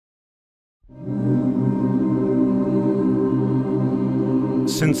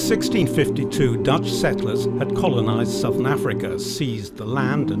Since 1652, Dutch settlers had colonized southern Africa, seized the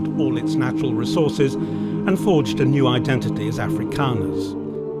land and all its natural resources, and forged a new identity as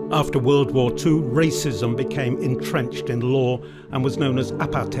Afrikaners. After World War II, racism became entrenched in law and was known as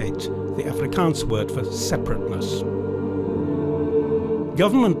apartheid, the Afrikaans word for separateness.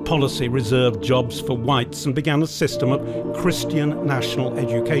 Government policy reserved jobs for whites and began a system of Christian national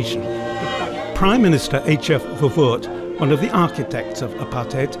education. Prime Minister H.F. Verwoerd, one of the architects of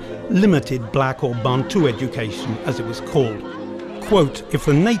apartheid, limited black or Bantu education, as it was called. Quote, "If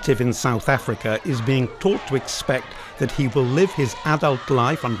the native in South Africa is being taught to expect that he will live his adult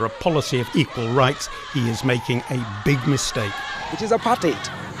life under a policy of equal rights, he is making a big mistake." It is apartheid.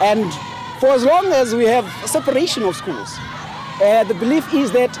 And for as long as we have separation of schools, the belief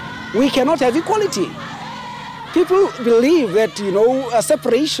is that we cannot have equality. People believe that, a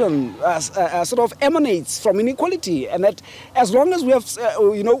separation sort of emanates from inequality, and that as long as we have,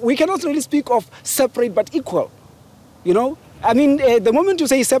 we cannot really speak of separate but equal, the moment you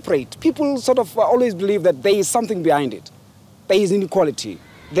say separate, people sort of always believe that there is something behind it. There is inequality.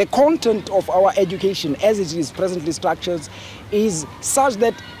 The content of our education, as it is presently structured, is such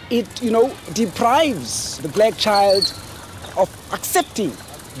that it, deprives the black child of accepting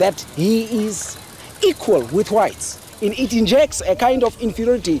that he is equal with whites. It injects a kind of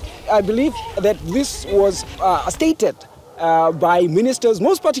inferiority. I believe that this was stated by ministers,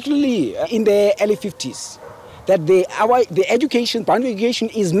 most particularly in the early 50s, that the education, Bantu education,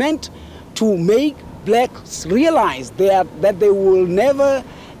 is meant to make blacks realize that they will never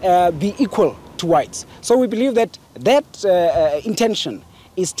be equal to whites. So we believe that intention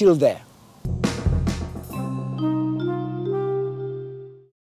is still there.